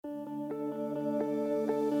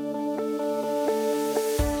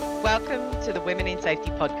welcome to the Women in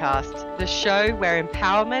Safety podcast, the show where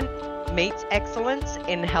empowerment meets excellence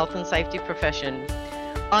in the health and safety profession.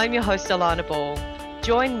 I'm your host, Alana Ball.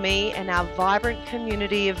 Join me and our vibrant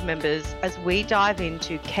community of members as we dive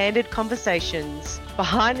into candid conversations,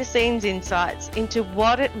 behind-the-scenes insights into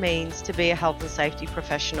what it means to be a health and safety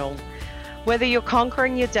professional. Whether you're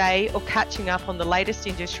conquering your day or catching up on the latest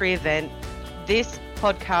industry event, this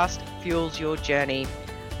podcast fuels your journey.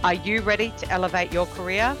 Are you ready to elevate your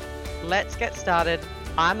career? Let's get started.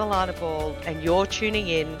 I'm Alana Ball, and you're tuning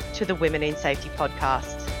in to the Women in Safety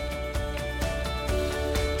podcast.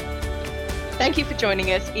 Thank you for joining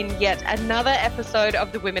us in yet another episode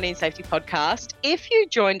of the Women in Safety podcast. If you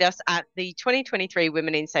joined us at the 2023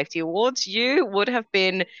 Women in Safety Awards, you would have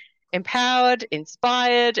been empowered,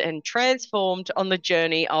 inspired, and transformed on the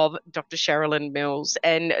journey of Dr. Sherilyn Mills.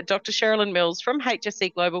 And Dr. Sherilyn Mills from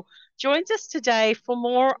HSC Global joins us today for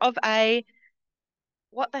more of a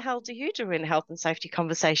what the hell do you do in health and safety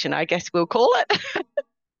conversation, I guess we'll call it.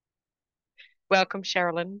 Welcome,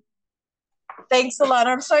 Sherilyn. Thanks, Alana.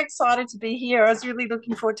 I'm so excited to be here. I was really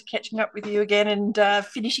looking forward to catching up with you again and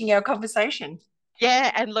finishing our conversation.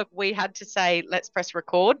 Yeah, and look, we had to say, let's press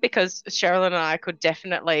record because Sherilyn and I could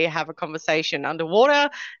definitely have a conversation underwater.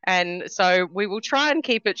 And so we will try and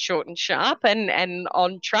keep it short and sharp and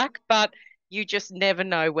on track, but you just never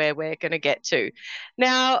know where we're going to get to.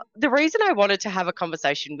 Now, the reason I wanted to have a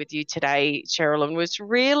conversation with you today, Sherilyn, was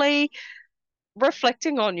really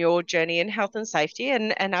reflecting on your journey in health and safety.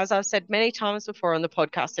 And as I've said many times before on the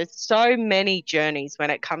podcast, there's so many journeys when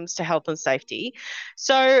it comes to health and safety.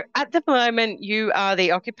 So at the moment, you are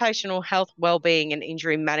the Occupational Health, Wellbeing and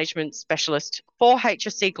Injury Management Specialist for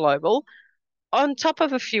HSC Global, on top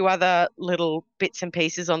of a few other little bits and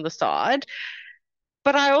pieces on the side.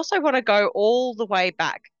 But I also want to go all the way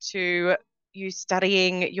back to you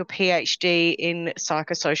studying your PhD in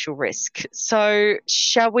psychosocial risk. So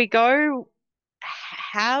shall we go?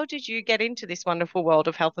 How did you get into this wonderful world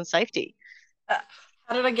of health and safety?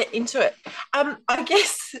 How did I get into it? I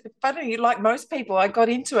guess, funny, like most people, I got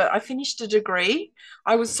into it. I finished a degree.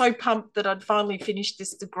 I was so pumped that I'd finally finished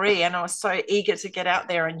this degree, and I was so eager to get out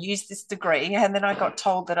there and use this degree. And then I got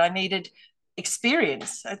told that I needed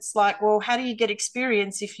experience. It's like, well, how do you get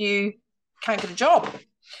experience if you can't get a job?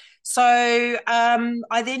 So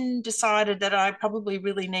I then decided that I probably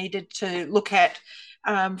really needed to look at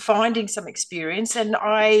finding some experience. And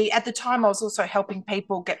at the time, I was also helping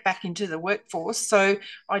people get back into the workforce. So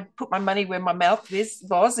I put my money where my mouth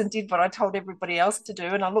was and did what I told everybody else to do.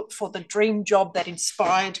 And I looked for the dream job that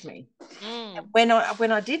inspired me. When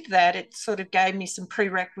I did that, it sort of gave me some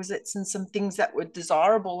prerequisites and some things that were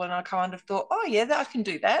desirable. And I kind of thought, oh yeah, I can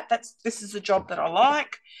do that. This is a job that I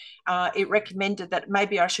like. It recommended that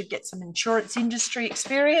maybe I should get some insurance industry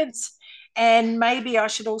experience, and maybe I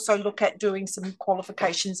should also look at doing some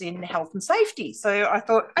qualifications in health and safety. So I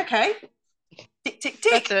thought, okay, tick, tick,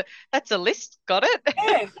 tick. That's a list. Got it.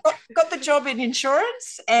 Yeah, got the job in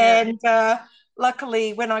insurance. And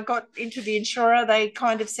luckily, when I got into the insurer, they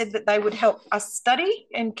kind of said that they would help us study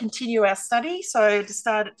and continue our study. So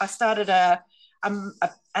I started at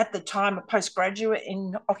the time, a postgraduate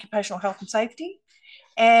in occupational health and safety.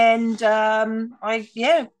 And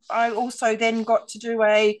I also then got to do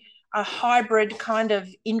a hybrid kind of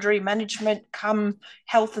injury management come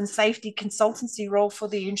health and safety consultancy role for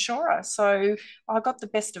the insurer. So I got the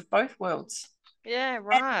best of both worlds. Yeah,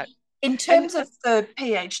 right. And in terms of the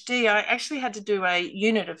PhD, I actually had to do a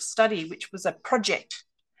unit of study, which was a project.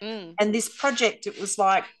 And this project, it was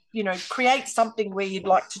like, create something where you'd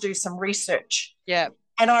like to do some research. Yeah.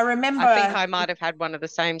 And I remember, I think I might have had one of the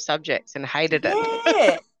same subjects and hated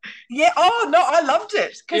it. Yeah. Oh, no, I loved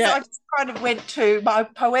it because I just kind of went to my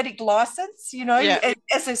poetic license,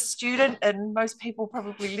 as a student, and most people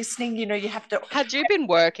probably listening, you have to. Had you been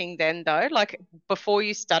working then, though? Like before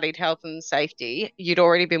you studied health and safety, you'd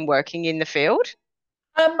already been working in the field?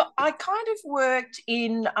 I kind of worked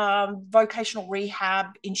in vocational rehab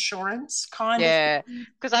insurance kind of. Yeah,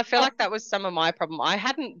 because I feel like that was some of my problem. I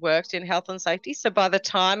hadn't worked in health and safety. So by the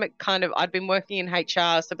time I'd been working in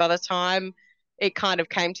HR. So by the time it kind of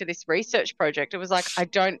came to this research project, it was like, I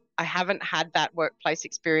haven't had that workplace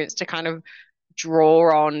experience to kind of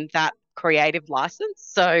draw on that creative license.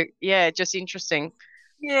 So yeah, just interesting.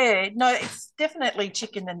 Yeah, no, it's definitely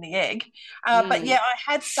chicken and the egg. But yeah, Mm,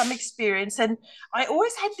 I had some experience, and I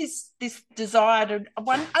always had this desire to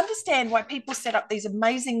understand why people set up these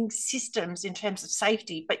amazing systems in terms of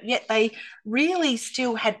safety, but yet they really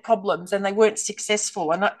still had problems and they weren't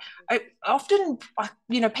successful. And I often,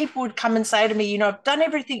 people would come and say to me, I've done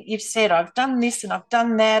everything you've said. I've done this and I've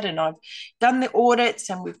done that, and I've done the audits,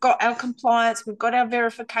 and we've got our compliance, we've got our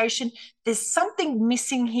verification. There's something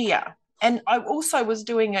missing here. And I also was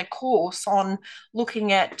doing a course on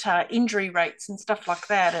looking at injury rates and stuff like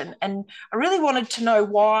that. And I really wanted to know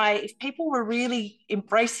why, if people were really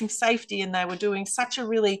embracing safety and they were doing such a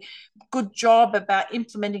really good job about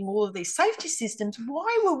implementing all of these safety systems,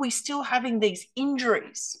 why were we still having these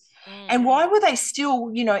injuries? And mm, why were they still,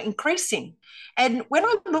 increasing? And when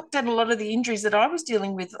I looked at a lot of the injuries that I was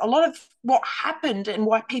dealing with, a lot of what happened and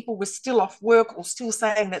why people were still off work or still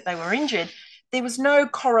saying that they were injured, there was no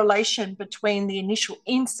correlation between the initial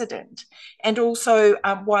incident and also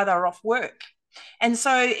why they were off work. And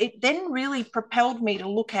so it then really propelled me to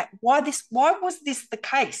look at why was this the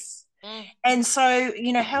case? mm, And so,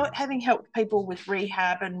 having helped people with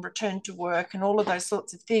rehab and return to work and all of those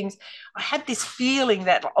sorts of things, I had this feeling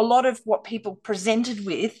that a lot of what people presented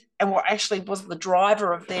with and what actually was the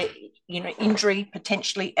driver of their, injury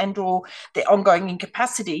potentially and or their ongoing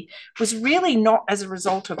incapacity was really not as a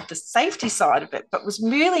result of the safety side of it, but was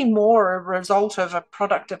really more a result of a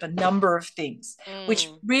product of a number of things, which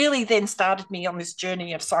mm, really then started me on this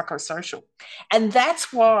journey of psychosocial. And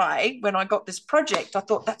that's why when I got this project, I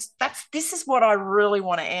thought this is what I really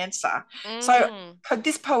want to answer. So mm.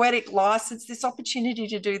 this poetic license, this opportunity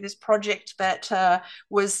to do this project that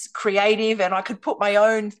was creative and I could put my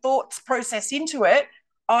own thoughts process into it,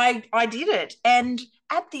 I did it. And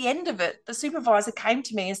at the end of it, the supervisor came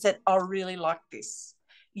to me and said, I really like this.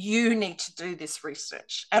 You need to do this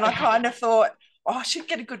research. And I kind of thought, oh, I should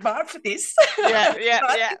get a good mark for this. Yeah, yeah,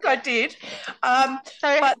 I yeah. think I did. Um,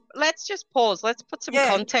 So but let's just pause. Let's put some yeah,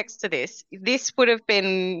 context to this. This would have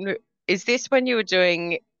been, is this when you were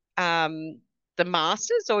doing um the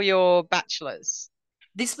masters or your bachelor's?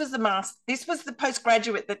 this was the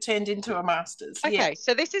postgraduate that turned into a master's. Yeah. Okay,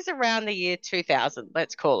 so this is around the year 2000,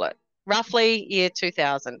 let's call it. Roughly year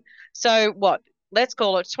 2000. So what? Let's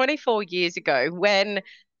call it 24 years ago when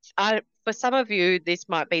for some of you, this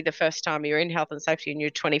might be the first time you're in health and safety and you're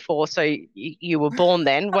 24, so you were born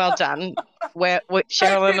then. Well done.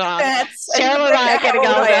 Don't do the maths and Cheryl and work I are out how getting old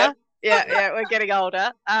I am. older. Yeah, yeah, we're getting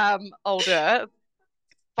older. Older.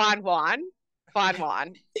 Fine wine, fine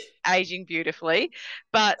wine, aging beautifully.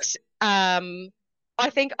 But I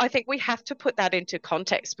think we have to put that into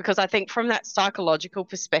context because I think from that psychological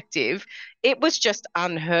perspective, it was just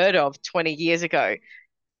unheard of 20 years ago.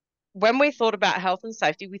 When we thought about health and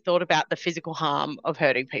safety, we thought about the physical harm of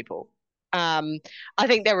hurting people. Um, I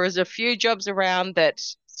think there was a few jobs around that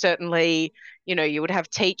certainly, you would have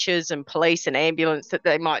teachers and police and ambulance that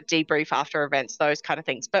they might debrief after events, those kind of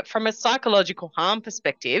things. But from a psychological harm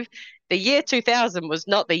perspective, the year 2000 was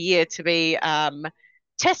not the year to be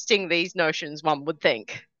testing these notions, one would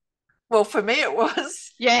think. Well, for me, it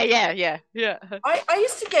was. Yeah, yeah, yeah, yeah. I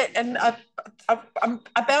used to get, and I'm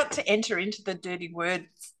about to enter into the dirty words,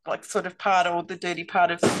 like sort of part or the dirty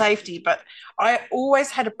part of safety, but I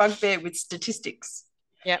always had a bugbear with statistics.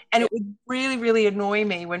 Yeah. And it would really, really annoy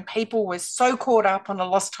me when people were so caught up on a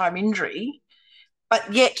lost time injury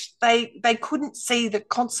but yet they couldn't see the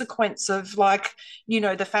consequence of like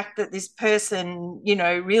the fact that this person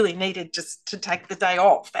really needed just to take the day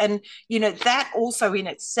off. And that also in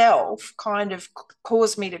itself kind of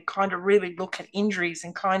caused me to kind of really look at injuries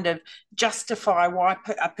and kind of justify why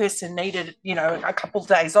a person needed a couple of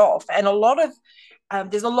days off. And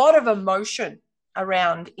there's a lot of emotion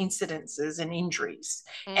around incidences and injuries,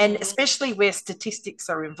 and Mm, especially where statistics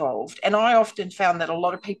are involved. And I often found that a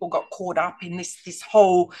lot of people got caught up in this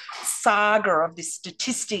whole saga of this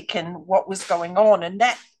statistic and what was going on, and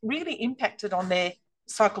that really impacted on their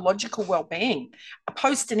psychological well-being.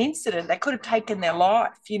 Post an incident, they could have taken their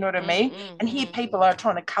life, you know what I mm, mean? mm, And here mm. people are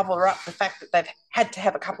trying to cover up the fact that they've had to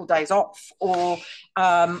have a couple of days off, or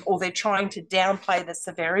they're trying to downplay the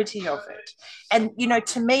severity of it. And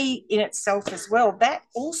to me in itself as well, that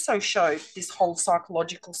also showed this whole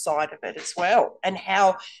psychological side of it as well, and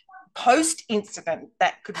how post incident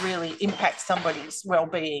that could really impact somebody's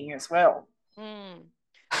well-being as well. Mm.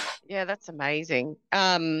 Yeah, that's amazing.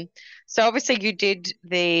 So obviously you did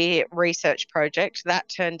the research project, that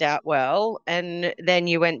turned out well, and then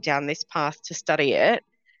you went down this path to study it.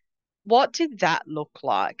 What did that look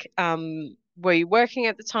like? were you working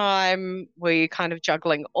at the time? Were you kind of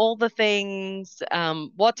juggling all the things?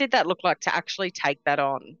 What did that look like to actually take that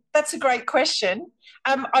on? That's a great question.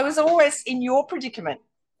 I was always in your predicament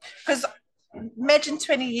because imagine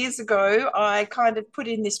 20 years ago, I kind of put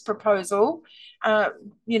in this proposal,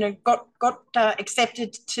 got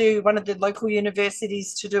accepted to one of the local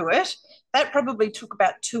universities to do it. That probably took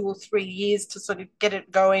about 2 or 3 years to sort of get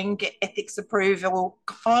it going, get ethics approval,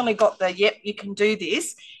 finally got the, yep, you can do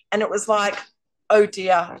this. And it was like, oh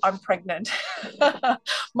dear, I'm pregnant.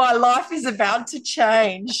 My life is about to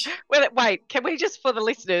change. Well, wait, can we just, for the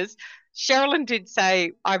listeners, Sherilyn did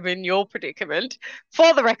say, I'm in your predicament.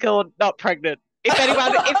 For the record, not pregnant. If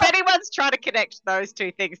anyone's trying to connect those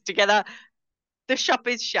two things together, the shop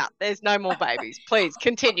is shut. There's no more babies. Please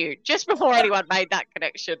continue. Just before anyone made that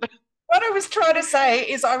connection. What I was trying to say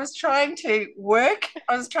is I was trying to work,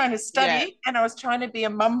 I was trying to Yeah, study, and I was trying to be a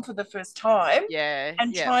mum for the first time yeah,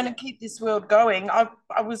 and yeah. trying to keep this world going. I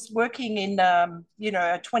was working in, a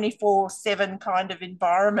 24/7 kind of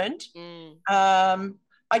environment. Mm,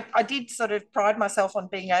 I did sort of pride myself on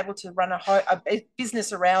being able to run a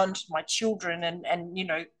business around my children and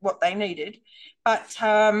what they needed. But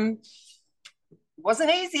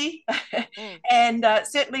wasn't easy, mm, and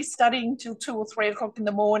certainly studying till 2 or 3 o'clock in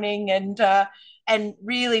the morning, and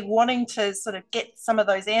really wanting to sort of get some of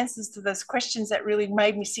those answers to those questions that really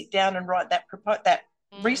made me sit down and write that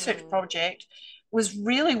research mm, project was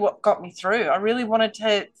really what got me through. I really wanted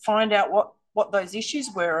to find out what those issues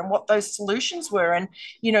were and what those solutions were. And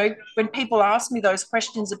when people ask me those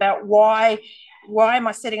questions about why am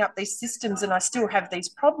I setting up these systems and I still have these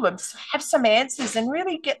problems, have some answers and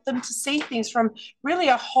really get them to see things from really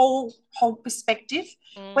a whole perspective.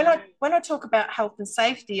 When mm, I talk about health and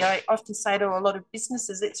safety, I often say to a lot of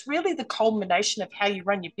businesses, it's really the culmination of how you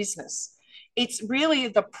run your business. It's really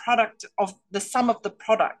the product of the sum of the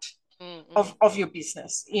product mm, mm, of your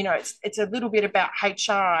business. It's a little bit about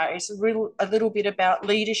HR, it's a little bit about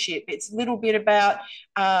leadership, it's a little bit about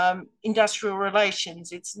industrial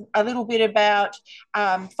relations, it's a little bit about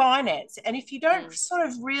finance. And if you don't mm, sort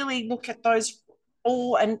of really look at those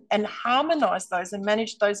all and harmonize those and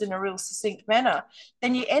manage those in a real succinct manner,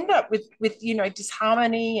 then you end up with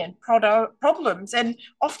disharmony and problems, and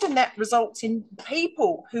often that results in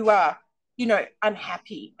people who are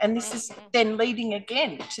unhappy. And this mm, is mm. then leading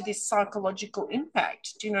again to this psychological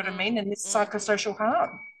impact. Do you know what I mean? Mm, And this mm. psychosocial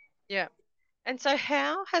harm. Yeah. And so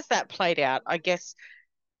how has that played out? I guess,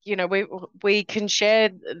 we can share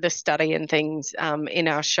the study and things in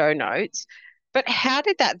our show notes, but how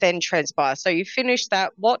did that then transpire? So you finished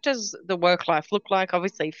that. What does the work life look like?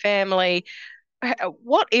 Obviously, family.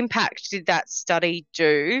 What impact did that study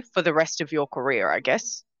do for the rest of your career, I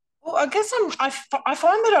guess? Well, I guess I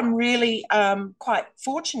find that I'm really quite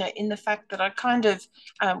fortunate in the fact that I kind of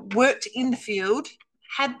worked in the field,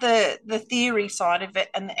 had the theory side of it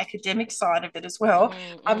and the academic side of it as well.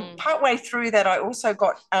 Mm, mm. Partway through that, I also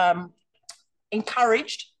got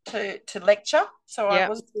encouraged to lecture. So I Yeah.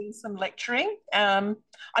 was doing some lecturing.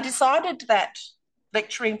 I decided that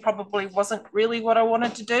lecturing probably wasn't really what I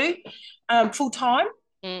wanted to do full time,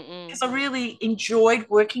 Mm, mm, because I really enjoyed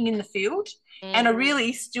working in the field, and I mm.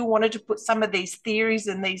 really still wanted to put some of these theories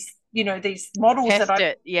and these models that Test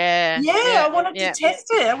it. Yeah. I Yeah. wanted to Yeah. test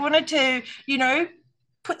it. I wanted to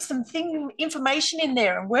put some information in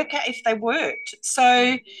there and work out if they worked. So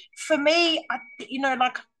Mm, for me,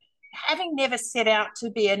 like having never set out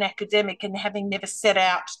to be an academic and having never set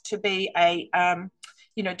out to be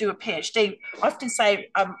do a PhD. I often say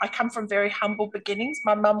I come from very humble beginnings.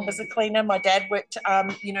 My mum was mm, a cleaner. My dad worked,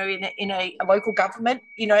 in a local government,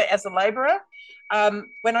 as a labourer.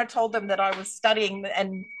 When I told them that I was studying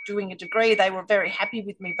and doing a degree, they were very happy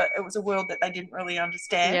with me, but it was a world that they didn't really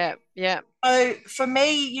understand. yeah. Yeah. So for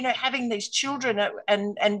me, having these children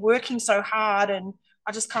and working so hard, and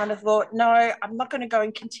I just kind of thought, no, I'm not going to go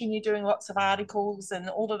and continue doing lots of articles and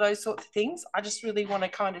all of those sorts of things. I just really want to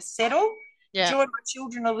kind of settle, Yeah. join my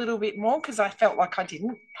children a little bit more, because I felt like I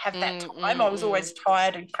didn't have that Mm, time. I mm, was mm, always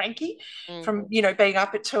tired and cranky mm. from being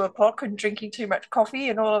up at 2 o'clock and drinking too much coffee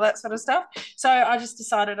and all of that sort of stuff. So I just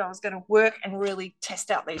decided I was going to work and really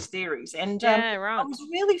test out these theories. And Yeah. I Right. was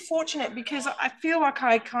really fortunate because I feel like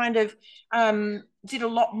I kind of did a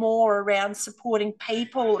lot more around supporting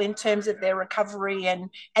people in terms of their recovery and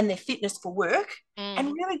their fitness for work, and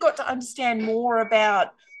Mm, really got to understand more about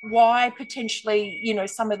why potentially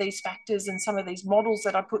some of these factors and some of these models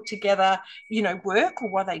that I put together work, or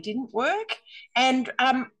why they didn't work. And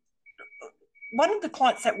one of the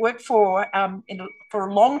clients that worked for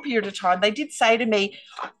a long period of time, they did say to me,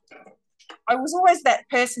 I was always that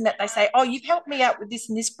person that they say, oh, you've helped me out with this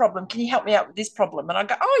and this problem. Can you help me out with this problem? And I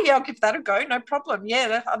go, oh, yeah, I'll give that a go. No problem.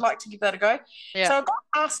 Yeah, I'd like to give that a go. Yeah. So I got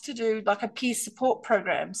asked to do like a peer support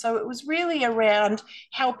program. So it was really around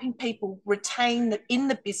helping people retain in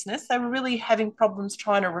the business. They were really having problems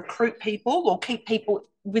trying to recruit people or keep people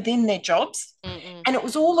within their jobs. Mm-mm. And it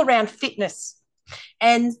was all around fitness.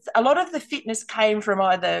 And a lot of the fitness came from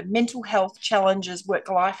either mental health challenges, work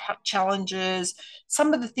life challenges,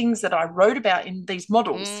 some of the things that I wrote about in these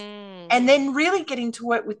models. Mm. And then really getting to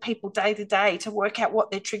work with people day to day to work out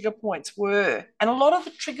what their trigger points were. And a lot of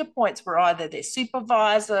the trigger points were either their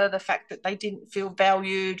supervisor, the fact that they didn't feel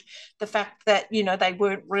valued, the fact that, they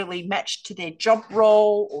weren't really matched to their job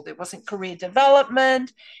role or there wasn't career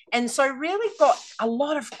development. And so really got a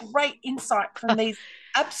lot of great insight from these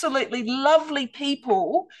absolutely lovely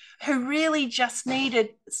people who really just needed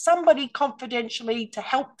somebody confidentially to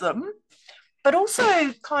help them, but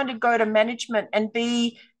also kind of go to management and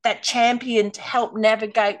be that champion to help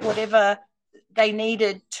navigate whatever they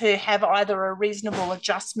needed to have either a reasonable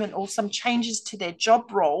adjustment or some changes to their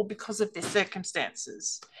job role because of their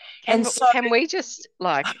circumstances. Can And so, can we just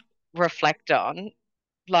like reflect on,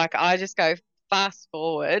 like I just go fast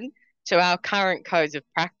forward to our current codes of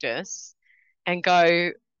practice and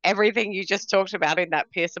go everything you just talked about in that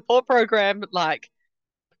peer support program, like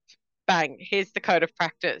bang, here's the code of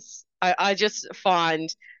practice. I just find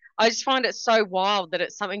it so wild that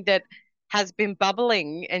it's something that has been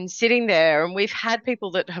bubbling and sitting there, and we've had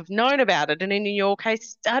people that have known about it and in your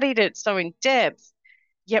case studied it so in depth,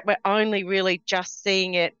 yet we're only really just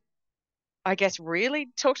seeing it, I guess, really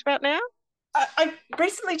talked about now. I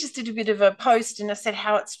recently just did a bit of a post and I said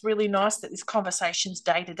how it's really nice that this conversation's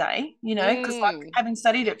day to day, because like Mm, having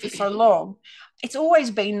studied it for so long, it's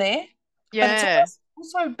always been there, but it's yeah, always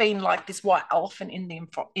also been like this white elephant in the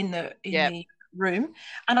in yeah, the room.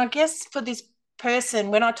 And I guess for this person,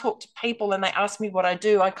 when I talk to people and they ask me what I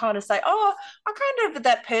do, I kind of say, oh, I'm kind of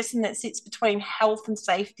that person that sits between health and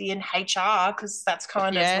safety and HR because that's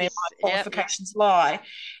kind of where my yes, yep. qualifications lie.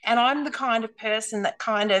 And I'm the kind of person that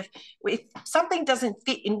kind of, if something doesn't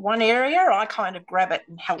fit in one area, I kind of grab it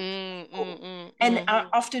and help Mm, mm, people. mm, And mm. I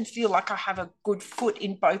often feel like I have a good foot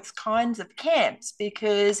in both kinds of camps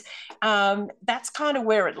because that's kind of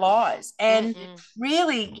where it lies. And Mm-mm.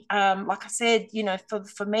 really, like I said,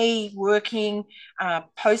 for me, working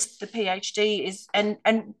post the PhD is, and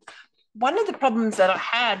one of the problems that I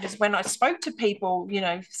had is when I spoke to people,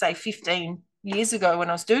 say 15 years ago when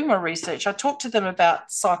I was doing my research, I talked to them about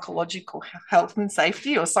psychological health and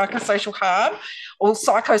safety or psychosocial harm or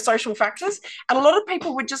psychosocial factors. And a lot of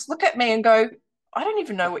people would just look at me and go, I don't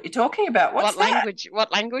even know what you're talking about. What's that?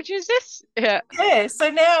 What language is this? Yeah, Yeah. So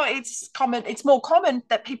now it's more common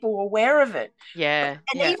that people are aware of it. yeah, And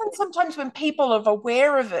yeah. even sometimes when people are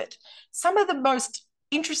aware of it, some of the most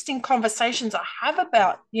interesting conversations I have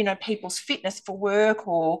about, people's fitness for work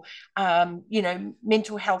or,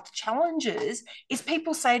 mental health challenges is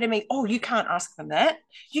people say to me, oh, you can't ask them that.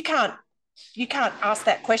 You can't you can't ask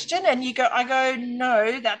that question. And I go,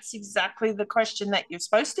 no, that's exactly the question that you're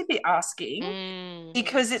supposed to be asking Mm.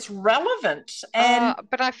 because it's relevant. And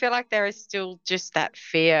But I feel like there is still just that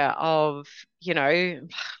fear of, you know,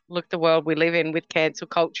 look, the world we live in with cancel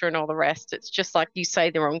culture and all the rest. It's just like you say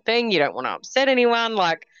the wrong thing, you don't want to upset anyone.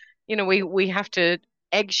 Like, we have to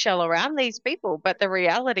eggshell around these people. But the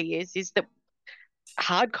reality is that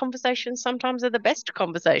hard conversations sometimes are the best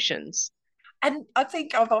conversations. And I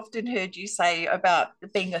think I've often heard you say about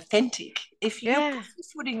being authentic. If you're Yeah,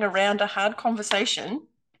 pussyfooting around a hard conversation,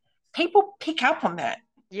 people pick up on that.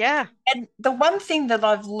 yeah, And the one thing that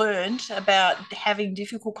I've learned about having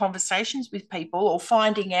difficult conversations with people or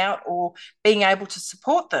finding out or being able to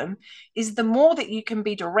support them is the more that you can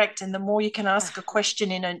be direct and the more you can ask a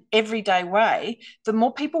question in an everyday way, the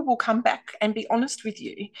more people will come back and be honest with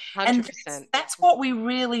you. And that's, 100%. that's what we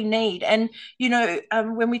really need. And,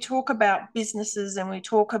 when we talk about businesses and we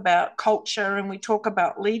talk about culture and we talk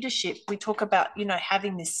about leadership, we talk about,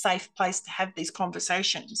 having this safe place to have these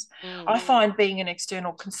conversations. Mm. I find being an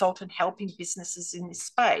external consultant helping businesses in this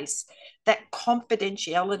space, that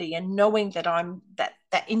confidentiality and knowing that I'm that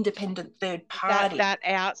independent third that party. that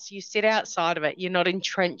outs you sit outside of it, you're not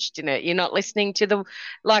entrenched in it, you're not listening to the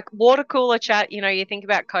like water cooler chat. You think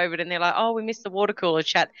about COVID and they're like, oh, we miss the water cooler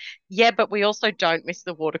chat. Yeah, but we also don't miss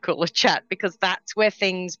the water cooler chat because that's where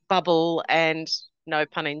things bubble, and no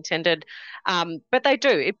pun intended, but they do,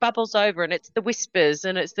 it bubbles over, and it's the whispers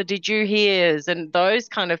and it's the did you hears and those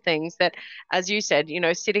kind of things that, as you said,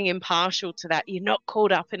 sitting impartial to that, you're not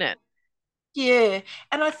caught up in it. Yeah,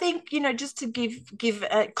 and I think just to give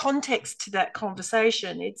context to that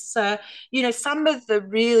conversation, it's some of the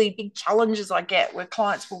really big challenges I get where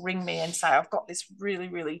clients will ring me and say, "I've got this really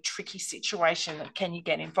really tricky situation. Can you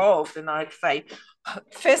get involved?" And I say,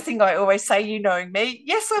 first thing I always say, you knowing me,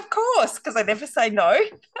 yes, of course, because I never say no.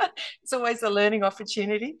 It's always a learning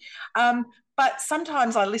opportunity. But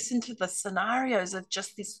sometimes I listen to the scenarios of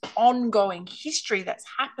just this ongoing history that's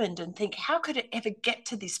happened and think, how could it ever get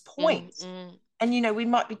to this Mm, point? mm, And we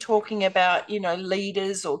might be talking about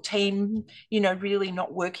leaders or team really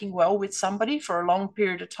not working well with somebody for a long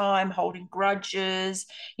period of time, holding grudges,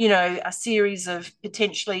 a series of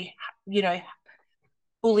potentially you know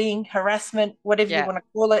bullying, harassment, whatever you yeah, want to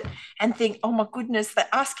call it, and think, oh my goodness, they're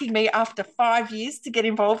asking me after 5 years to get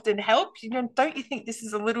involved and help. Don't you think this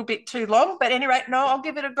is a little bit too long? But anyway, no, I'll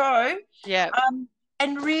give it a go. yeah.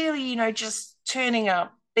 And really, just turning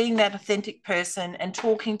up, being that authentic person and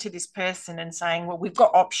talking to this person and saying, well, we've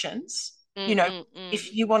got options. Mm, You know, mm, mm,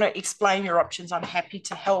 if you want to explain your options, I'm happy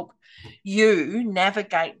to help you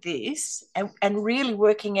navigate this and really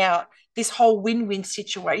working out this whole win-win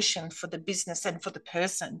situation for the business and for the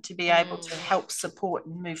person to be able mm. to help support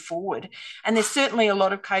and move forward. And there's certainly a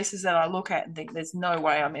lot of cases that I look at and think there's no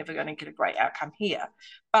way I'm ever going to get a great outcome here.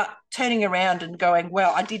 But turning around and going,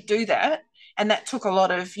 well, I did do that. And that took a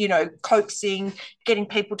lot of, coaxing, getting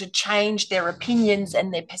people to change their opinions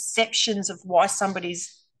and their perceptions of why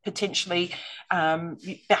somebody's potentially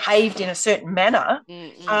behaved in a certain manner,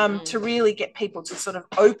 Mm, mm, to mm, really get people to sort of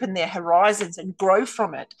open their horizons and grow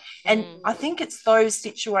from it. And mm. I think it's those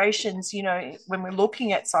situations, when we're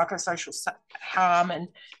looking at psychosocial harm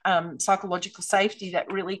and psychological safety,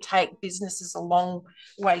 that really take businesses a long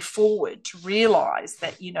way forward to realize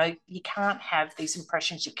that, you can't have these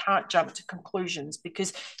impressions, you can't jump to conclusions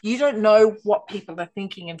because you don't know what people are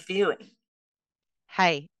thinking and feeling.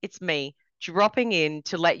 Hey, it's me dropping in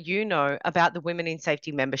to let you know about the Women in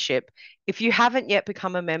Safety membership. If you haven't yet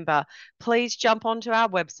become a member, please jump onto our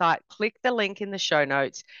website, click the link in the show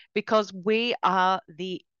notes, because we are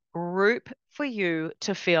the group for you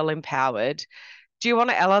to feel empowered. Do you want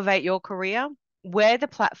to elevate your career? We're the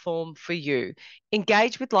platform for you.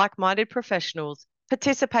 Engage with like minded professionals,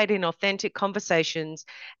 participate in authentic conversations,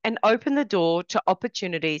 and open the door to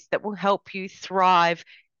opportunities that will help you thrive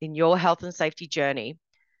in your health and safety journey.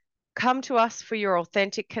 Come to us for your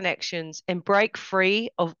authentic connections and break free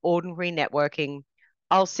of ordinary networking.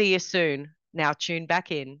 I'll see you soon. Now tune back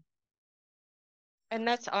in. And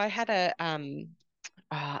that's I had a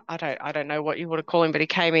I don't know what you want to call him, but he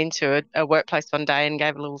came into a workplace one day and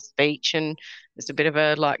gave a little speech, and it's a bit of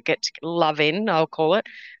a like get to love in, I'll call it.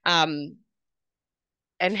 Um,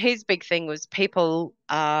 and his big thing was people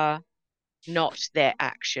are not their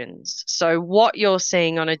actions. So what you're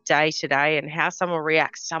seeing on a day to day and how someone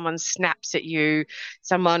reacts, someone snaps at you,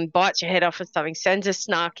 someone bites your head off or something, sends a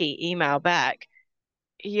snarky email back,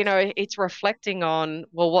 it's reflecting on,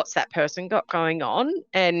 well, what's that person got going on?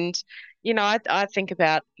 And, I think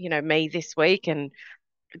about, me this week and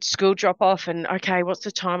school drop off and okay, what's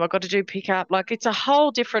the time? I've got to do pick up. Like it's a whole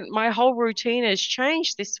different, my whole routine has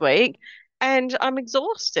changed this week and I'm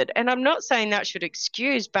exhausted. And I'm not saying that should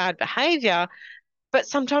excuse bad behavior, but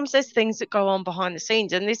sometimes there's things that go on behind the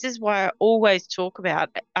scenes. And this is why I always talk about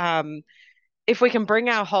if we can bring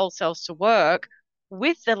our whole selves to work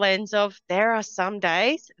with the lens of there are some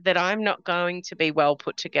days that I'm not going to be well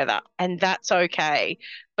put together, and that's okay.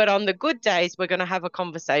 But on the good days, we're going to have a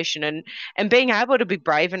conversation and being able to be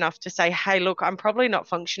brave enough to say, hey, look, I'm probably not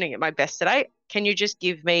functioning at my best today. Can you just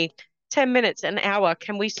give me 10 minutes, an hour?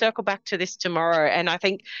 Can we circle back to this tomorrow? And I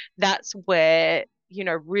think that's where,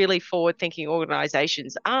 really forward thinking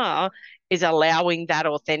organizations are, is allowing that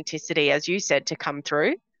authenticity, as you said, to come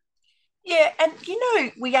through. Yeah, and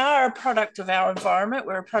we are a product of our environment.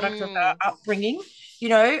 We're a product of Mm. our upbringing.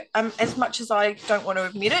 As much as I don't want to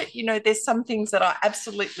admit it, there's some things that I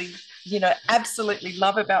absolutely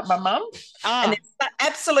love about my mum, and Ah, there's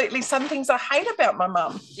absolutely some things I hate about my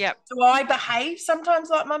mum. yep. Do I behave sometimes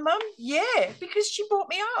like my mum? Yeah, because she brought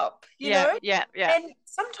me up. Yeah, yeah, yeah. And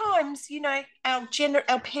sometimes,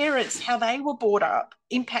 our parents, how they were brought up,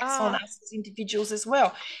 impacts on Ah, us as individuals as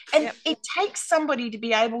well. And yep. it takes somebody to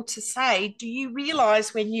be able to say, do you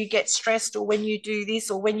realize when you get stressed or when you do this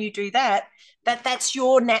or when you do that, that's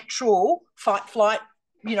your natural fight, flight,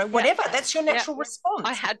 Yeah, whatever, that's your yeah. natural I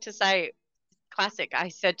response. had to say, classic. I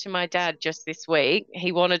said to my dad just this week,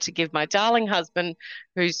 he wanted to give my darling husband,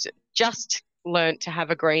 who's just learnt to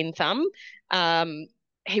have a green thumb, um,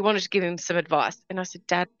 he wanted to give him some advice. And I said,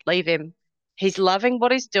 Dad, leave him. He's loving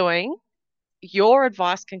what he's doing. Your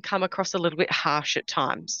advice can come across a little bit harsh at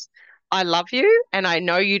times. I love you and I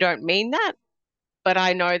know you don't mean that, but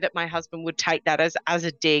I know that my husband would take that as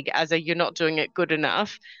a dig, as a you're not doing it good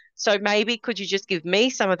enough. So maybe could you just give me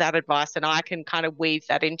some of that advice and I can kind of weave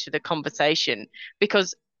that into the conversation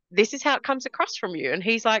because this is how it comes across from you. And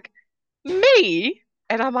he's like, me?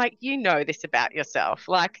 And I'm like, you know this about yourself.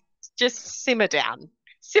 Like, just simmer down.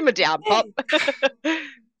 Simmer down, Yeah. Pop.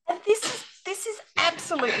 And this is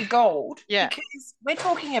absolutely gold Yeah. because we're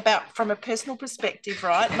talking about from a personal perspective,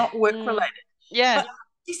 right? Not work Mm. related. Yeah. But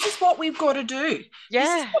this is what we've got to do. This is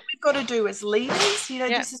Yeah. what we've got to do as leaders. Yeah.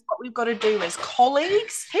 This is what we've got to do as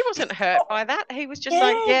colleagues. He This wasn't is hurt what, by that. He was just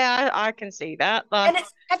like, yeah. yeah, I can see that. And Like,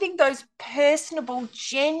 it's having those personable,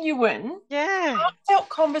 genuine, yeah. heartfelt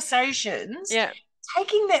conversations, Yeah.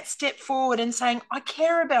 taking that step forward and saying, I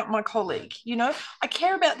care about my colleague, I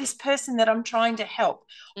care about this person that I'm trying to help.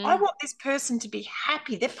 I Mm. want this person to be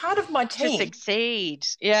happy. They're part of my To team. succeed.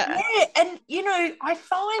 Yeah. Yeah, and I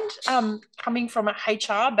find coming from a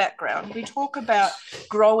HR background, we talk about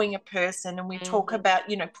growing a person and we talk Mm.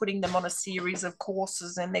 about, putting them on a series of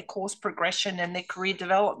courses and their course progression and their career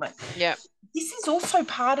development. Yeah. This is also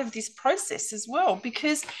part of this process as well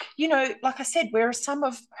because like I said, we're a sum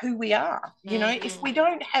of who we are. If we Mm.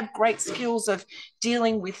 don't have great skills of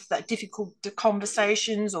dealing with difficult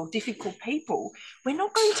conversations or difficult people, we're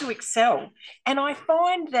not going to excel. And I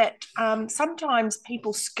find that sometimes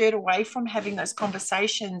people skirt away from having those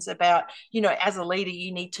conversations about, as a leader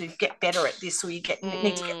you need to get better at this, or need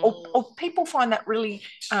to get, or people find that really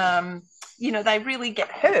they really get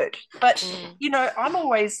hurt. But Mm. I'm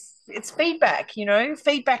always, it's feedback.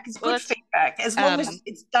 Feedback is Well, good that's feedback as long as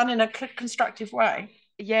it's done in a constructive way.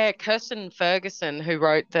 yeah, Kirsten Ferguson, who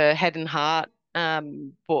wrote the Head and Heart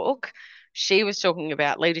book, she was talking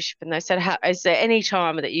about leadership, and they said, "How is there any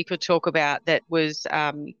time that you could talk about that was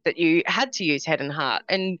that you had to use head and heart?"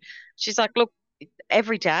 And she's like, "Look,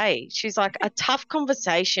 every day." She's like, "A tough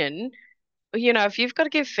conversation, if you've got to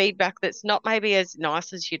give feedback that's not maybe as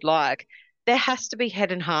nice as you'd like, there has to be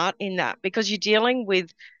head and heart in that because you're dealing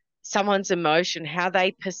with someone's emotion, how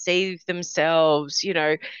they perceive themselves,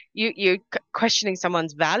 you're questioning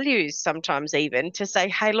someone's values sometimes even to say,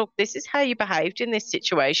 hey, look, this is how you behaved in this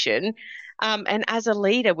situation. And as a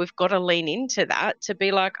leader, we've got to lean into that to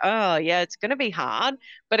be like, oh, yeah, it's going to be hard.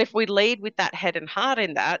 But if we lead with that head and heart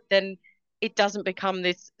in that, then it doesn't become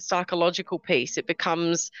this psychological piece. It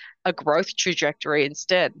becomes a growth trajectory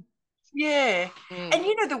instead. Yeah. Mm.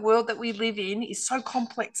 And the world that we live in is so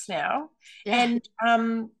complex now. Yeah.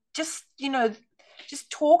 And just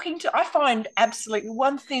talking to, I find absolutely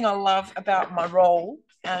one thing I love about my role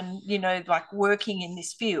and, like working in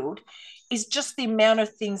this field is just the amount of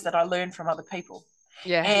things that I learn from other people.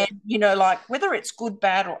 Yeah. And like whether it's good,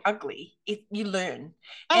 bad, or ugly, you learn.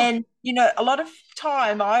 Oh. And a lot of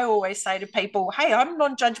time I always say to people, hey, I'm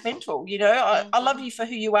non-judgmental. I love Mm. you for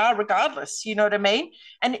who you are regardless. You know what I mean?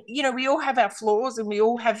 And we all have our flaws and we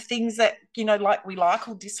all have things that like we like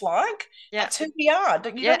or dislike. Yeah. That's who we are.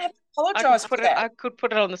 You Yeah. don't have to apologize for that. I could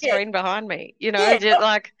put it on the Yeah, screen behind me, yeah. just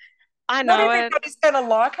like I Not know it. everybody's going to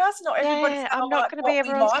like us. Not everybody's Yeah, going I'm to not like going to be what we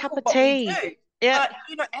everyone's like cup or of what we tea. do. Yeah.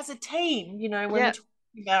 But as a team, when we're Yeah.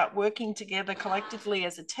 talking about working together collectively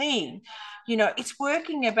as a team, it's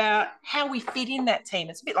working about how we fit in that team.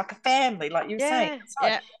 It's a bit like a family, like you were saying. Yeah. It's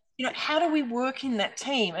like, Yeah. how do we work in that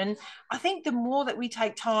team? And I think the more that we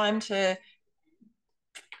take time to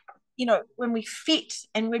when we fit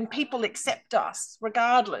and when people accept us,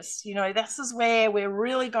 regardless, this is where we're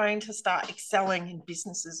really going to start excelling in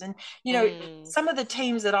businesses. And, Mm. some of the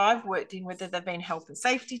teams that I've worked in, whether they've been health and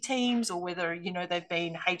safety teams or whether, they've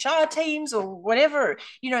been HR teams or whatever,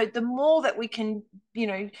 the more that we can,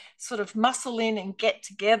 sort of muscle in and get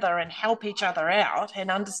together and help each other out and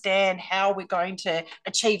understand how we're going to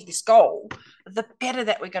achieve this goal, the better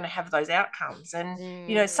that we're going to have those outcomes. And,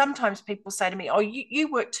 Mm. sometimes people say to me, oh, you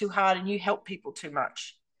work too hard and you help people too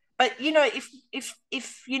much. But if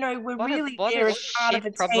we're really What a there as part of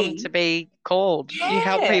shit a problem team, to be called. You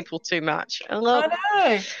help yeah, people too much. And I look,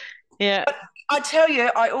 know. yeah. But I tell you,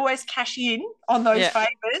 I always cash in on those Yeah.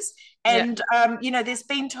 favors. Yeah. And there's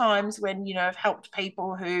been times when I've helped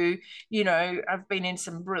people who have been in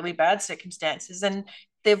some really bad circumstances, and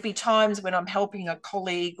there'll be times when I'm helping a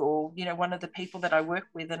colleague or one of the people that I work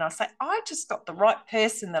with, and I say, I just got the right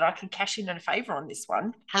person that I can cash in a favor on this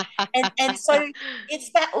one. And so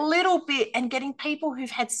it's that little bit, and getting people who've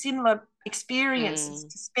had similar experiences Mm.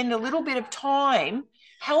 to spend a little bit of time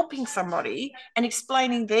helping somebody and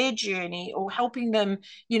explaining their journey, or helping them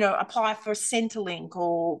apply for Centrelink,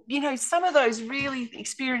 or some of those really But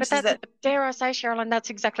experiences that's, that dare I say, Sherilyn,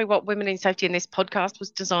 that's exactly what Women in Safety in this podcast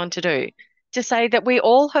was designed to do. to say that we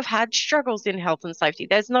all have had struggles in health and safety.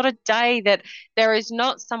 There's not a day that there is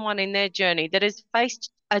not someone in their journey that has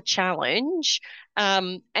faced a challenge.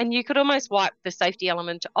 And you could almost wipe the safety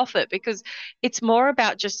element off it because it's more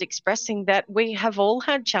about just expressing that we have all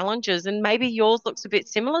had challenges and maybe yours looks a bit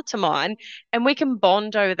similar to mine. And we can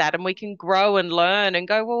bond over that and we can grow and learn and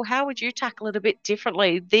go, well, how would you tackle it a bit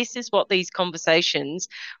differently? This is what these conversations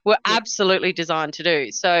were Yeah. absolutely designed to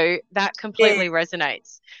do. So that Yeah. completely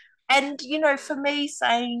resonates. And, for me,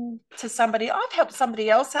 saying to somebody, I've helped somebody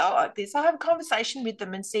else out like this, I have a conversation with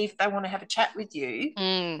them and see if they want to have a chat with you.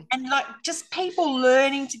 Mm. And like just people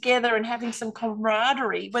learning together and having some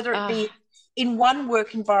camaraderie, whether it be Ah, in one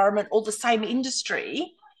work environment or the same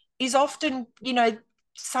industry, is often,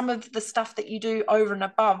 some of the stuff that you do over and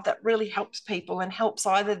above that really helps people and helps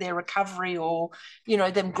either their recovery or,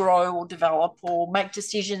 them grow or develop or make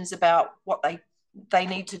decisions about what they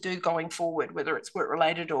need to do going forward, whether it's work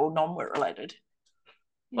related or non-work related.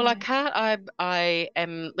 well, I Yeah. can't. I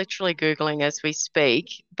am literally Googling as we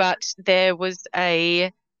speak, but there was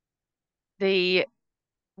the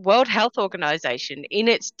World Health Organization in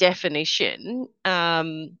its definition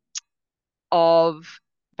of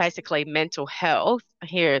basically mental health.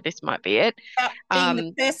 Here, this might be it. About being the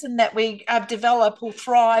Um, person that we develop or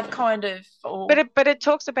thrive, kind of, But or it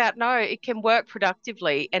talks about no, it can work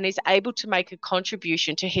productively and is able to make a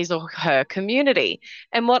contribution to his or her community.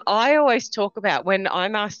 And what I always talk about when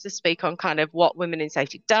I'm asked to speak on kind of what Women in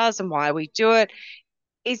Safety does and why we do it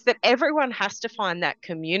is that everyone has to find that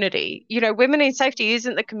community. Women in Safety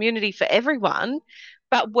isn't the community for everyone,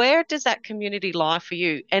 but where does that community lie for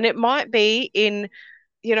you? And it might be in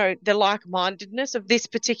the like-mindedness of this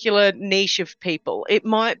particular niche of people. It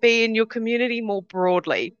might be in your community more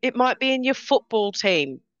broadly. It might be in your football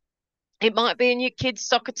team. It might be in your kids'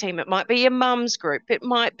 soccer team. It might be your mum's group. It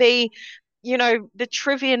might be, the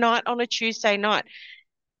trivia night on a Tuesday night.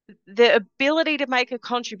 The ability to make a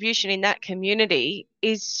contribution in that community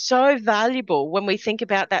is so valuable when we think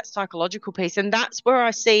about that psychological piece. And that's where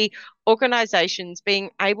I see organizations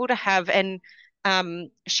being able to have, and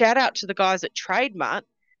shout out to the guys at Trade Mutt.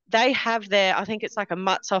 They have I think it's like a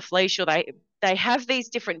Mutts off leash, or they have these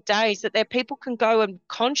different days that their people can go and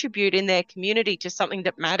contribute in their community to something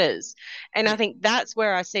that matters. And I yeah, think that's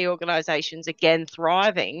where I see organizations again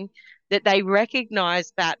thriving, that they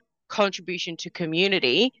recognize that contribution to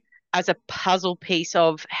community as a puzzle piece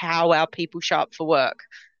of how our people show up for work.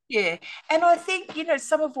 yeah. And I think,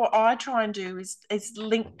 some of what I try and do is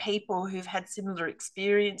link people who've had similar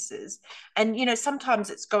experiences. And, sometimes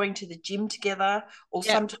it's going to the gym together, or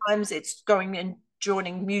Yeah, sometimes it's going and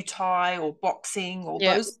joining Muay Thai or boxing or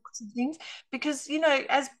yeah, those sorts of things. Because,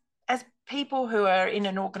 as people who are in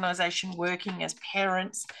an organization working as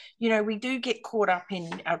parents, we do get caught up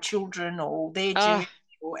in our children or their journey,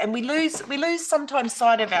 ah, and we lose sometimes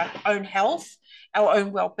sight of our own health, our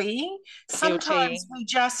own well-being. guilty, Sometimes we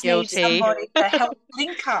just need guilty. somebody to help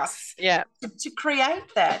link us Yeah. to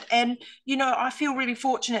create that. And, I feel really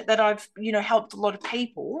fortunate that I've, helped a lot of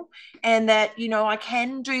people, and that, I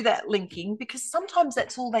can do that linking, because sometimes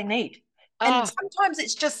that's all they need. And Oh, sometimes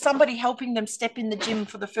it's just somebody helping them step in the gym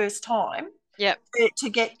for the first time, yeah. to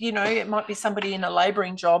get, it might be somebody in a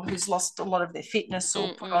labouring job who's lost a lot of their fitness or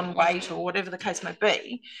Mm, put mm, on mm. weight or whatever the case may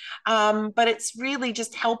be. But it's really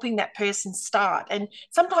just helping that person start. And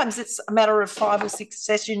sometimes it's a matter of 5 or 6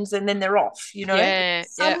 sessions and then they're off. Yeah, yeah.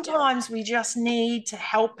 Sometimes we just need to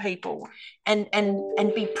help people and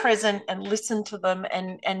be present and listen to them,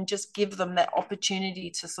 and just give them that opportunity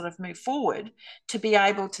to sort of move forward, to be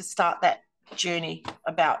able to start that journey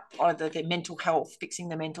about either their mental health, fixing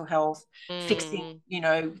their mental health, fixing,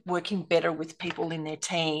 Mm, working better with people in their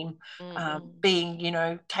team, mm, mm,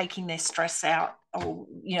 being, taking their stress out, or,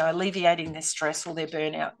 alleviating their stress or their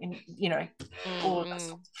burnout, mm, all of those mm.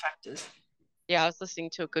 sorts of factors. Yeah, I was listening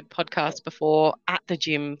to a good podcast before at the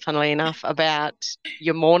gym, funnily enough, about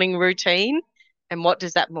your morning routine and what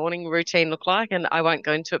does that morning routine look like. And I won't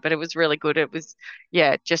go into it, but it was really good. It was,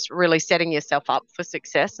 yeah, just really setting yourself up for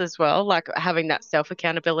success as well, like having that self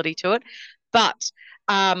accountability to it. But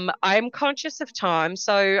I'm conscious of time,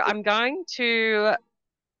 so I'm going to,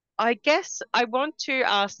 I guess, I want to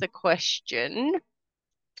ask the question.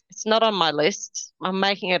 It's not on my list. I'm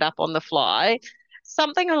making it up on the fly.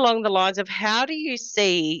 Something along the lines of how do you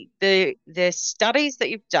see the studies that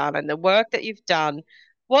you've done and the work that you've done?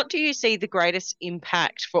 What do you see the greatest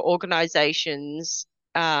impact for organizations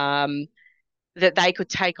that they could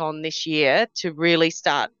take on this year to really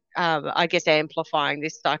start, I guess, amplifying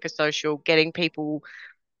this psychosocial, getting people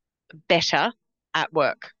better at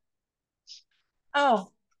work?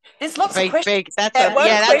 Oh, There's lots of Big, questions big. That's in that a one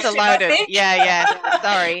yeah, that's a question, I loaded. think. Yeah, yeah.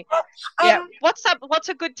 Sorry. Yeah. um, What's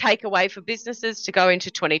a good takeaway for businesses to go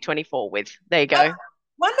into 2024 with? There you um, go.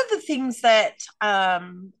 one of the things that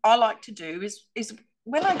I like to do is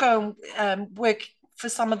when I go work for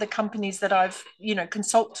some of the companies that I've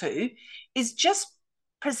consult to, is just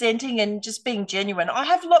presenting and just being genuine. I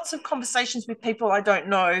have lots of conversations with people I don't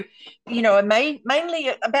know, and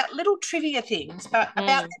mainly about little trivia things, but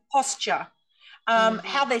about Mm, their posture, mm,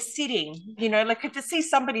 how they're sitting. Like if I see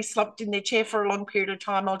somebody slumped in their chair for a long period of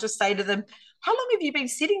time, I'll just say to them, how long have you been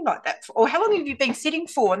sitting like that for? Or how long have you been sitting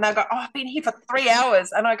for? And they'll go, oh, I've been here for 3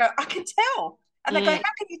 hours. And I go, I can tell. And they go, how mm.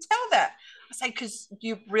 can you tell that? I say, because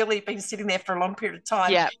you've really been sitting there for a long period of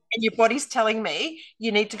time Yeah, and your body's telling me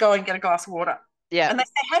you need to go and get a glass of water. yeah, And they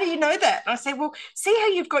say, how do you know that? And I say, well, see how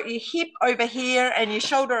you've got your hip over here and your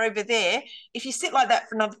shoulder over there? If you sit like that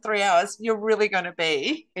for another 3 hours, you're really going to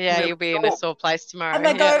be yeah. really You'll be in a sore. sore place And tomorrow.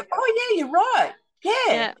 they Yeah, go, oh, yeah, you're right. Yeah.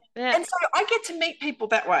 yeah, yeah, And so I get to meet people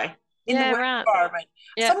that way in the yeah. work Right. environment.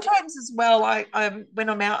 Yeah. Sometimes as well, when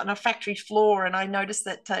I'm out on a factory floor and I notice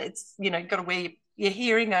that it's, got to wear your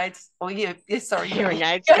hearing aids or sorry, Hearing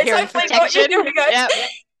aids, it's hearing hopefully not your protection. hearing aids. Yeah.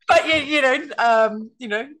 But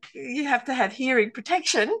you have to have hearing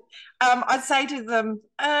protection. I'd say to them,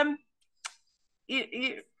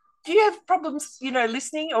 you, do you have problems,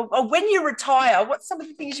 listening? Or when you retire, what's some of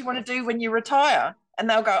the things you want to do when you retire? And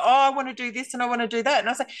they'll go, oh, I want to do this and I want to do that. And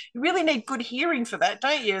I say, you really need good hearing for that,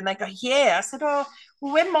 don't you? And they go, yeah. I said, oh,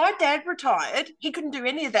 well, when my dad retired, he couldn't do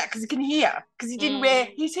any of that because he can hear, because he didn't Mm. wear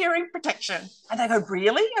his hearing protection. And they go,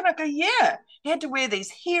 really? And I go, yeah. He had to wear these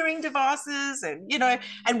hearing devices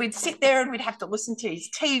and we'd sit there and we'd have to listen to his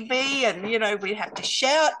TV and, we'd have to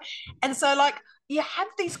shout. And so, like, you have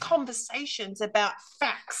these conversations about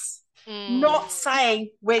facts, Mm. not saying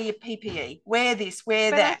wear your PPE, wear this, wear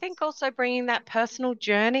But I that. think also bringing that personal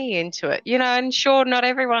journey into it, and sure, not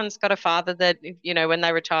everyone's got a father that, when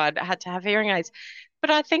they retired had to have hearing aids. But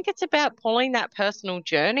I think it's about pulling that personal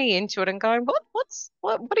journey into it and going, what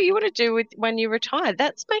do you want to do with when you retire?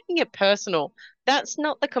 That's making it personal. That's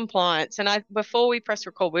not the compliance. And before we press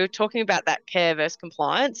record, we were talking about that care versus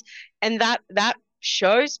compliance, and that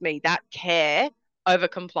shows me that care over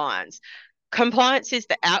compliance. Compliance is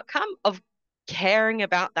the outcome of caring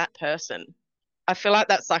about that person. I feel like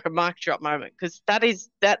that's like a mic drop moment because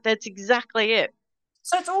that's exactly it.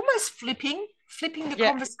 So it's almost flipping the Yeah.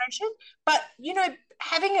 conversation, but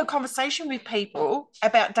having a conversation with people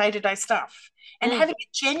about day-to-day stuff and Mm. having a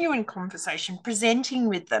genuine conversation, presenting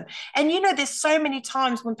with them. And there's so many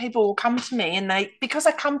times when people will come to me and because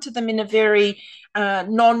I come to them in a very Yeah.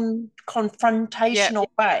 non-confrontational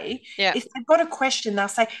way. Yeah. If they've got a question, they'll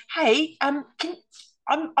say, hey, I'm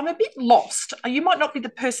a bit lost. You might not be the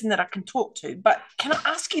person that I can talk to, but can I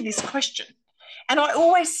ask you this question? And I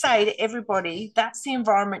always say to everybody, that's the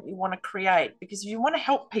environment you want to create, because if you want to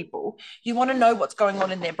help people, you want to know what's going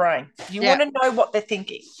on in their brain. You Yeah. want to know what they're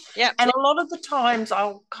thinking. Yeah. And a lot of the times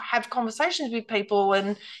I'll have conversations with people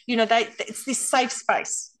and, it's this safe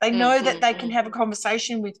space. They Mm, know that mm, they can mm, have a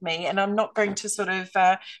conversation with me and I'm not going to sort of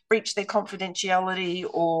breach their confidentiality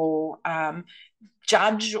or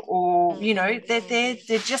judge or, mm,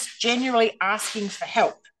 they're just genuinely asking for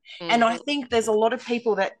help. And mm. I think there's a lot of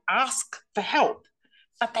people that ask for help,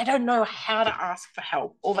 but they don't know how to ask for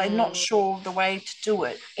help, or they're not Mm. sure the way to do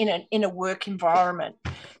it in a work environment.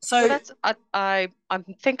 Well, So I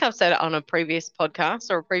think I've said it on a previous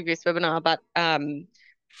podcast or a previous webinar, but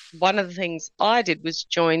one of the things I did was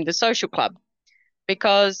join the social club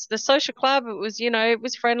because the social club, it was, it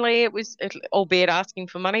was friendly. Albeit asking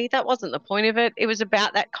for money. That wasn't the point of it. It was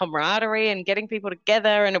about that camaraderie and getting people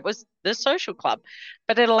together. And it was the social club,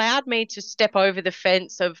 but it allowed me to step over the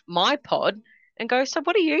fence of my pod and go, so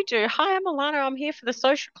what do you do? Hi, I'm Alana. I'm here for the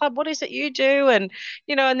social club. What is it you do? And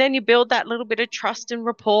then you build that little bit of trust and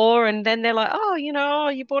rapport. And then they're like, oh, you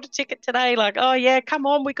bought a ticket today. Like, oh yeah, come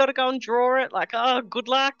on. We got to go and draw it. Like, oh, good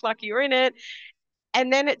luck. Like you're in it.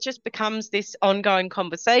 And then it just becomes this ongoing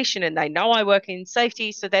conversation and they know I work in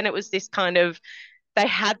safety. So then it was this kind of, they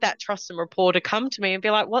had that trust and rapport to come to me and be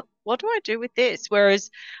like, what do I do with this? Whereas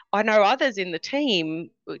I know others in the team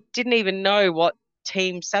didn't even know what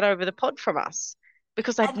team sat over the pod from us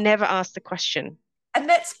because I'd and never asked the question. and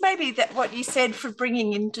that's maybe that what you said for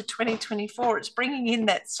bringing into 2024. It's bringing in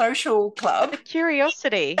that social club The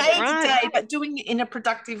curiosity, day to right? day, but doing it in a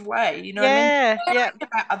productive way. And then Yeah, yeah, caring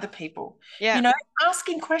about other people. yeah,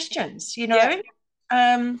 Asking questions. yeah.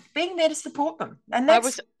 Being there to support them, and I that's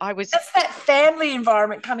was, I was, that's that family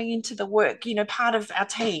environment coming into the work. Part of our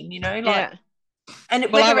team. Like, yeah. and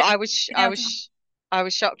Well, whether it's I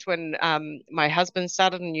was shocked when my husband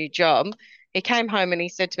started a new job. He came home and he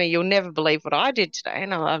said to me, "You'll never believe what I did today."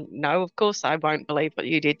 And I'm like, "No, of course I won't believe what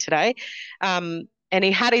you did today." And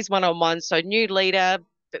he had his one-on-one, so new leader,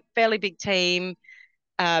 fairly big team.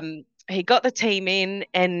 He got the team in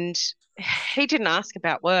and he didn't ask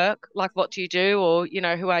about work, like what do you do, or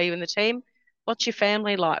who are you in the team? What's your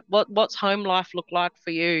family like? What's home life look like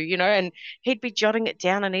for you? And he'd be jotting it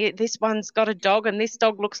down, and this one's got a dog, and this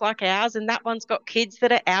dog looks like ours, and that one's got kids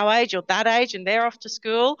that are our age or that age, and they're off to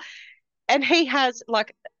school. And he has,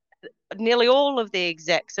 like, nearly all of the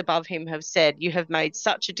execs above him have said, "You have made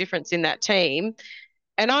such a difference in that team."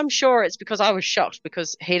 And I'm sure it's because I was shocked,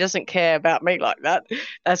 because he doesn't care about me like that.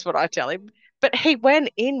 That's what I tell him. But he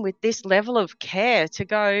went in with this level of care to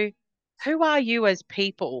go, "Who are you as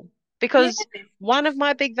people?" Yeah. Because one of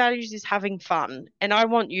my big values is having fun, and I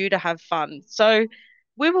want you to have fun. So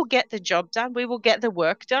we will get the job done, we will get the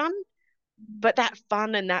work done, but that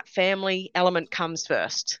fun and that family element comes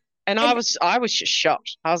first. And I And was just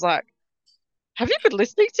shocked. I was like, "Have you been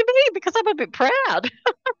listening to me? Because I'm a bit proud."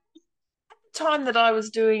 time that I was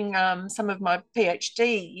doing some of my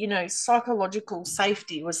PhD, psychological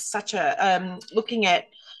safety was such a looking at,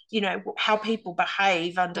 how people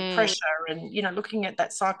behave under Mm, pressure, and looking at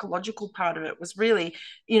that psychological part of it was really,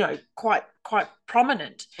 quite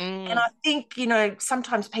prominent. And mm, I think,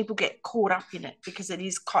 sometimes people get caught up in it because it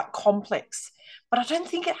is quite complex. But I don't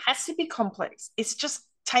think it has to be complex. It's just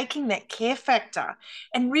taking that care factor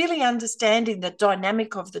and really understanding the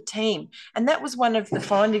dynamic of the team. And that was one of the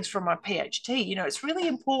findings from my PhD. It's really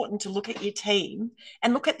important to look at your team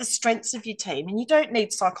and look at the strengths of your team. And you don't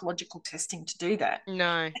need psychological testing to do that.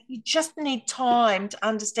 no. You just need time to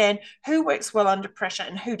understand who works well under pressure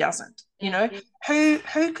and who doesn't. Mm,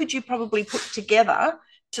 Who could you probably put together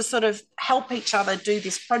to sort of help each other do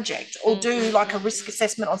this project, or mm, do like a risk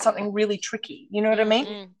assessment on something really tricky. You know what I mm, mean?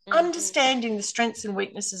 mm, mm. Understanding the strengths and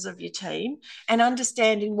weaknesses of your team, and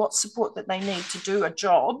understanding what support that they need to do a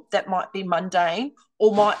job that might be mundane,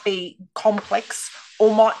 or might be complex,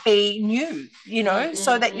 or might be new, Mm,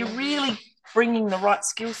 so mm, that you're mm. really bringing the right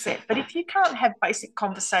skill set. But if you can't have basic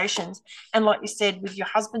conversations, and like you said with your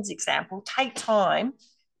husband's example, take time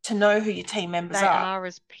to know who your team members They are. are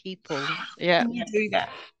as people. Yeah, Can you do that?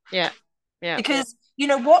 yeah, yeah, Because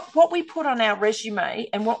what we put on our resume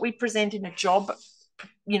and what we present in a job,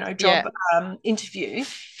 yeah, interview,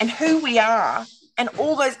 and who we are, and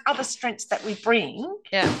all those other strengths that we bring,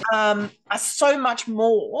 yeah, are so much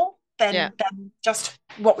more yeah. than just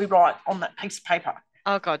what we write on that piece of paper.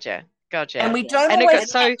 Oh God, yeah, God, And yeah. we don't And it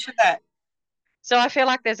always got so capture that. so. I feel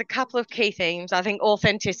like there's a couple of key themes. I think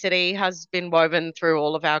authenticity has been woven through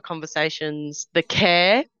all of our conversations. The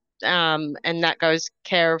care, and that goes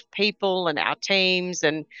care of people and our teams,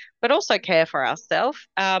 and but also care for ourselves.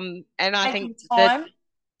 And I think Taking that, time,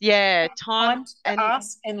 yeah, time time to and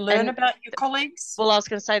ask and learn and about your colleagues. well, I was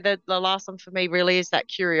going to say that the last one for me really is that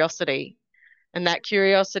curiosity. And that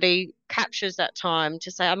curiosity captures that time to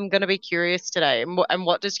say, "I'm going to be curious today." And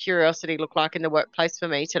what does curiosity look like in the workplace for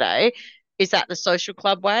me today? Is that the social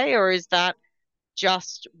club way, or is that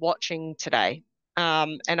just watching today?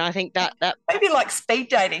 And I think that Maybe like speed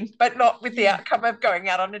dating, but not with the yeah, outcome of going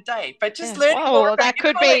out on a date, but just yeah. learning more Well, about that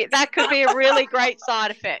your could be colleagues. that could be a really great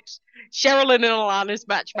side effect. Sherilyn and Alana's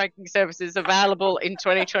matchmaking services available in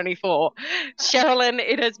 2024. Sherilyn,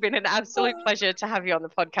 it has been an absolute pleasure to have you on the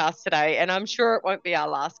podcast today, and I'm sure it won't be our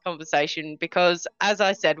last conversation because, as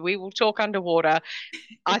I said, we will talk underwater.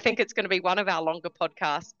 I think it's going to be one of our longer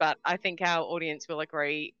podcasts, but I think our audience will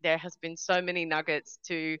agree. There has been so many nuggets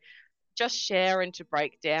to just share and to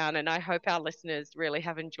break down, and I hope our listeners really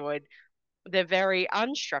have enjoyed the very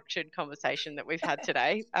unstructured conversation that we've had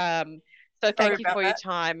today. So Sorry thank you about for your that.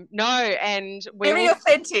 time. No, and we Very will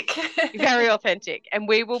authentic. very authentic, and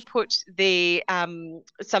we will put the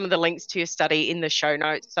some of the links to your study in the show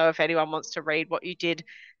notes. So if anyone wants to read what you did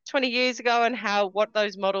 20 years ago and what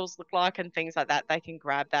those models look like and things like that, they can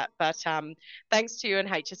grab that. But thanks to you and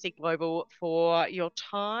HSE Global for your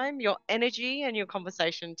time, your energy, and your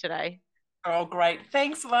conversation today. Oh, great.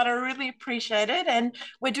 Thanks, Alana. I really appreciate it. And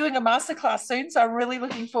we're doing a masterclass soon. So I'm really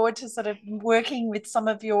looking forward to sort of working with some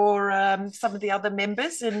of the other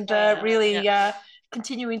members, and Yeah, really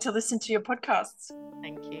continuing to listen to your podcasts.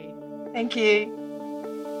 thank you. Thank you.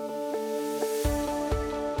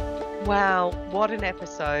 Wow, what an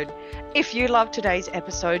episode. If you loved today's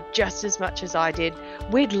episode just as much as I did,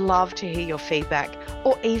 we'd love to hear your feedback,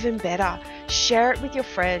 or even better, share it with your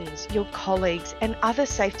friends, your colleagues, and other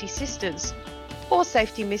safety sisters or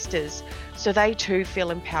safety misters so they too feel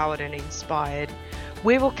empowered and inspired.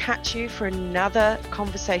 We will catch you for another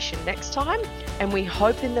conversation next time, and we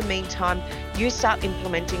hope in the meantime you start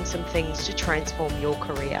implementing some things to transform your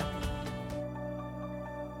career.